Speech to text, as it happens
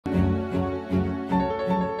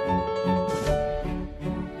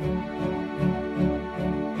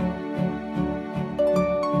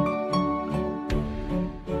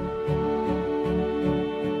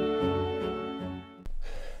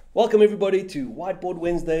Welcome everybody to Whiteboard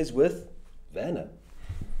Wednesdays with Werner.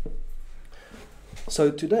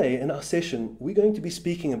 So today in our session we're going to be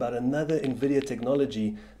speaking about another NVIDIA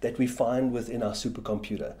technology that we find within our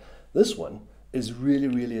supercomputer. This one is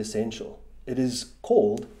really essential. It is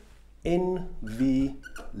called NVLink.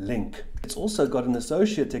 It's also got an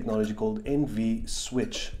associate technology called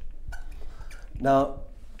NVSwitch. Now,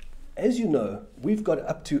 as you know, we've got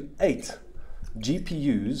up to 8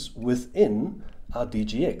 GPUs within our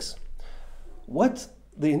DGX. What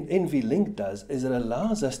the NVLink does is it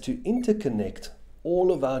allows us to interconnect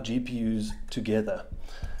all of our GPUs together.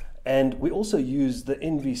 And we also use the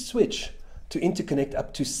NVSwitch to interconnect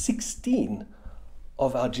up to 16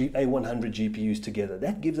 of our A100 GPUs together.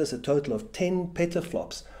 That gives us a total of 10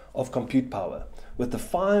 petaflops of compute power. With the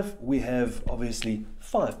 5, we have obviously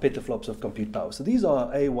 5 petaflops of compute power. So these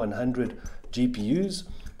are A100 GPUs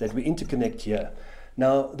that we interconnect here.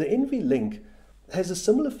 Now, the NVLink has a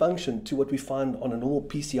similar function to what we find on a normal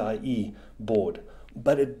PCIe board,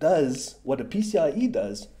 but it does what a PCIe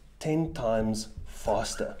does 10 times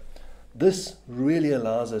faster. This really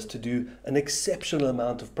allows us to do an exceptional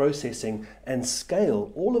amount of processing and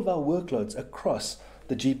scale all of our workloads across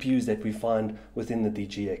the GPUs that we find within the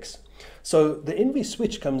DGX. So the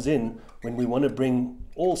NVSwitch comes in when we want to bring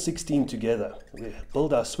all 16 together. We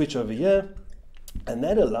build our switch over here, and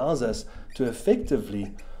that allows us to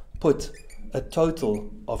effectively put a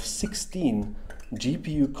total of 16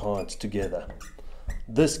 GPU cards together.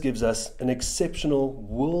 This gives us an exceptional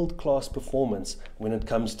world-class performance when it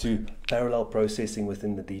comes to parallel processing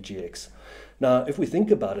within the DGX. Now, if we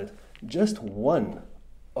think about it, just one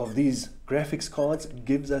of these graphics cards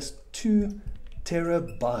gives us 2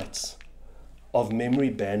 terabytes of memory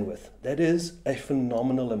bandwidth. That is a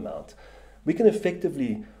phenomenal amount. We can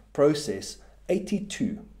effectively process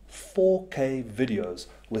 82 4K videos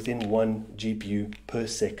within one GPU per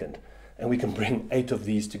second. And we can bring 8 of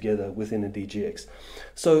these together within a DGX.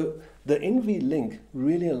 So the NVLink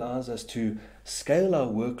really allows us to scale our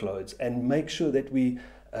workloads and make sure that we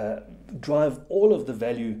drive all of the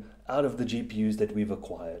value out of the GPUs that we've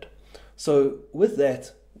acquired. So with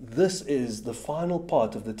that, this is the final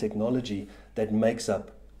part of the technology that makes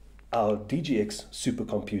up our DGX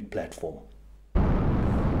supercompute platform.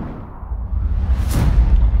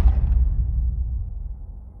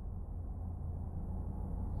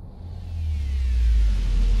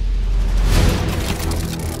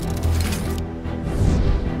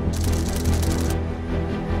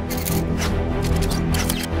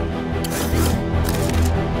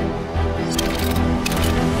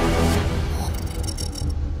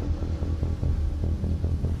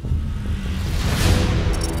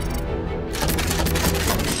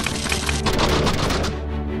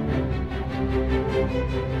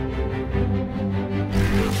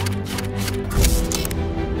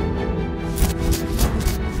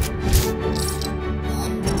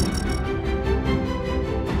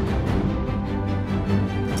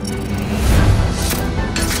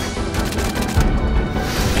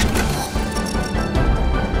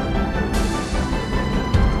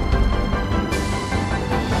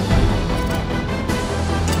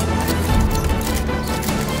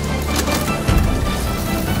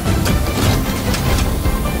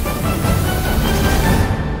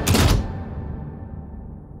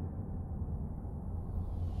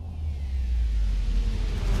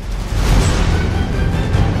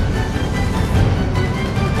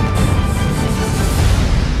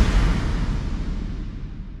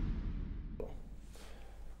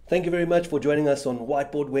 Thank you very much for joining us on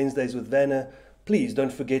Whiteboard Wednesdays with Werner. Please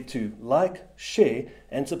don't forget to like, share,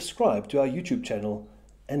 and subscribe to our YouTube channel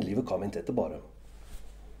and leave a comment at the bottom.